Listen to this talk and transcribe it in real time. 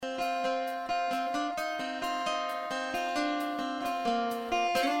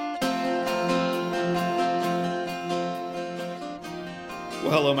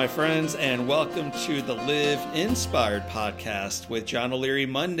Hello, my friends, and welcome to the Live Inspired podcast with John O'Leary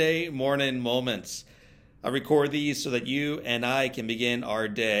Monday Morning Moments. I record these so that you and I can begin our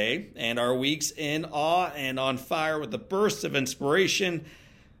day and our weeks in awe and on fire with a burst of inspiration.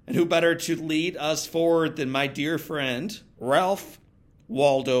 And who better to lead us forward than my dear friend, Ralph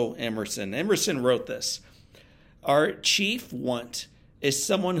Waldo Emerson. Emerson wrote this: "Our chief want is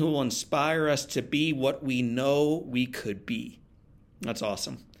someone who will inspire us to be what we know we could be." That's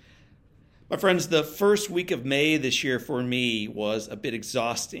awesome. My friends, the first week of May this year for me was a bit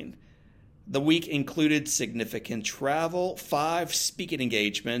exhausting. The week included significant travel, 5 speaking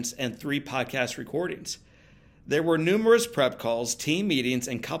engagements, and 3 podcast recordings. There were numerous prep calls, team meetings,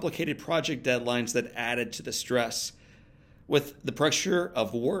 and complicated project deadlines that added to the stress. With the pressure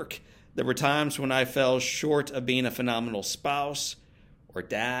of work, there were times when I fell short of being a phenomenal spouse, or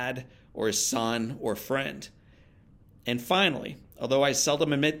dad, or son, or friend. And finally, although I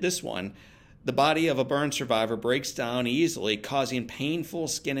seldom admit this one, the body of a burn survivor breaks down easily, causing painful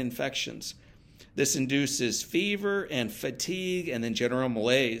skin infections. This induces fever and fatigue and then general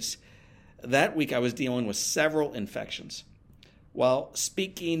malaise. That week I was dealing with several infections. While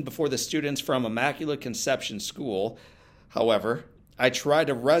speaking before the students from Immaculate Conception School, however, I tried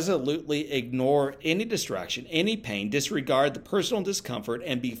to resolutely ignore any distraction, any pain, disregard the personal discomfort,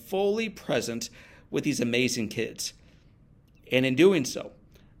 and be fully present with these amazing kids. And in doing so,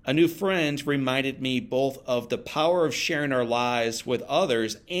 a new friend reminded me both of the power of sharing our lives with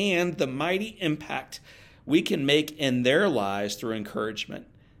others and the mighty impact we can make in their lives through encouragement.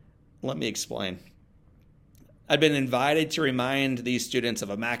 Let me explain. I've been invited to remind these students of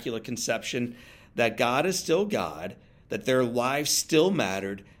Immaculate Conception that God is still God, that their lives still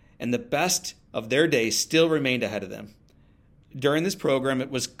mattered, and the best of their days still remained ahead of them. During this program, it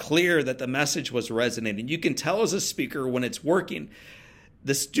was clear that the message was resonating. You can tell as a speaker when it's working.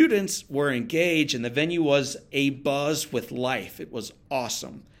 The students were engaged, and the venue was abuzz with life. It was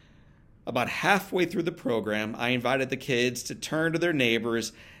awesome. About halfway through the program, I invited the kids to turn to their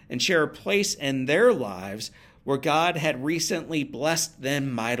neighbors and share a place in their lives where God had recently blessed them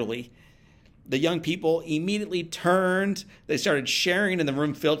mightily. The young people immediately turned. They started sharing in the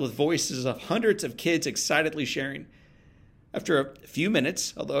room filled with voices of hundreds of kids excitedly sharing. After a few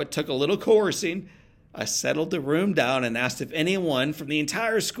minutes, although it took a little coercing, I settled the room down and asked if anyone from the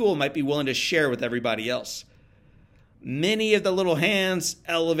entire school might be willing to share with everybody else. Many of the little hands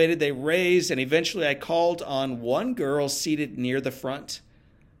elevated, they raised, and eventually I called on one girl seated near the front.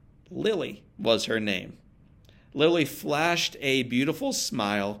 Lily was her name. Lily flashed a beautiful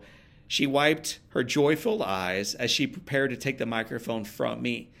smile. She wiped her joyful eyes as she prepared to take the microphone from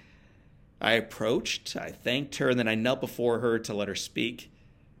me. I approached, I thanked her, and then I knelt before her to let her speak.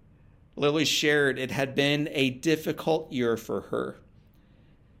 Lily shared it had been a difficult year for her.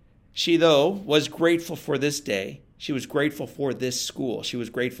 She, though, was grateful for this day. She was grateful for this school. She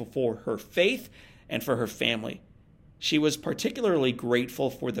was grateful for her faith and for her family. She was particularly grateful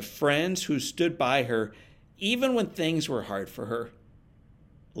for the friends who stood by her even when things were hard for her.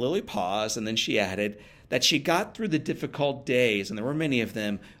 Lily paused, and then she added that she got through the difficult days, and there were many of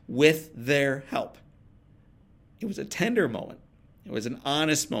them, with their help. It was a tender moment. It was an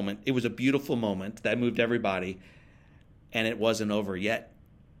honest moment. It was a beautiful moment that moved everybody, and it wasn't over yet.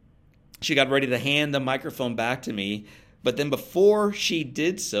 She got ready to hand the microphone back to me, but then before she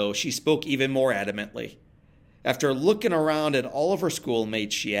did so, she spoke even more adamantly. After looking around at all of her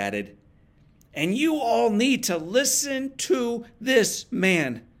schoolmates, she added, "And you all need to listen to this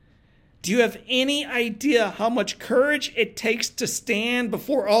man. Do you have any idea how much courage it takes to stand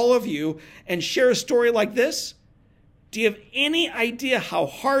before all of you and share a story like this? Do you have any idea how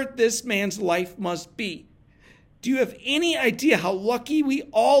hard this man's life must be? Do you have any idea how lucky we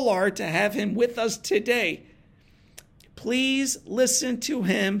all are to have him with us today? Please listen to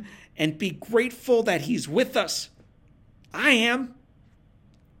him and be grateful that he's with us. I am."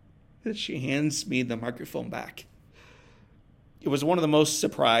 And she hands me the microphone back. It was one of the most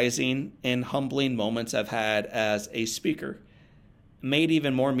surprising and humbling moments I've had as a speaker. Made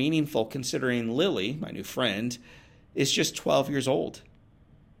even more meaningful considering Lily, my new friend, is just 12 years old.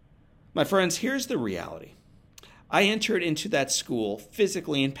 My friends, here's the reality. I entered into that school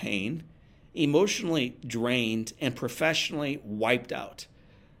physically in pain, emotionally drained, and professionally wiped out.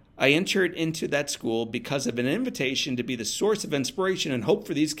 I entered into that school because of an invitation to be the source of inspiration and hope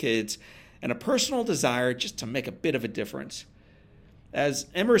for these kids and a personal desire just to make a bit of a difference. As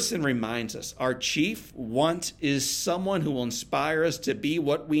Emerson reminds us, our chief want is someone who will inspire us to be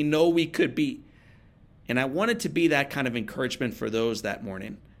what we know we could be. And I wanted to be that kind of encouragement for those that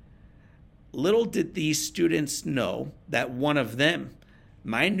morning. Little did these students know that one of them,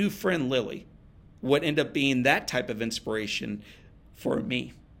 my new friend Lily would end up being that type of inspiration for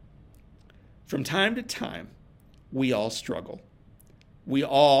me. From time to time, we all struggle. We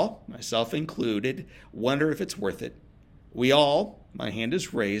all, myself included, wonder if it's worth it. We all, my hand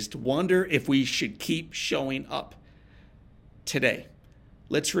is raised, wonder if we should keep showing up. Today,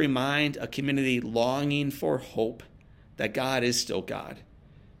 let's remind a community longing for hope that God is still God,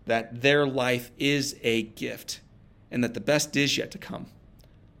 that their life is a gift, and that the best is yet to come.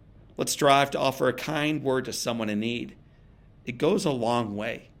 Let's strive to offer a kind word to someone in need. It goes a long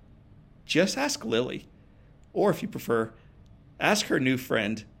way. Just ask Lily, or if you prefer, ask her new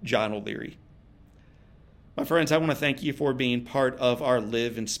friend, John O'Leary. My friends, I want to thank you for being part of our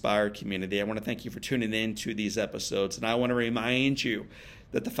Live Inspired community. I want to thank you for tuning in to these episodes, and I want to remind you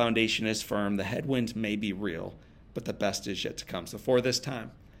that the foundation is firm, the headwind may be real, but the best is yet to come. So for this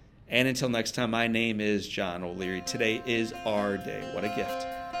time, and until next time, my name is John O'Leary. Today is our day. What a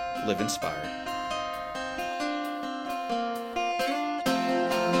gift. Live inspired.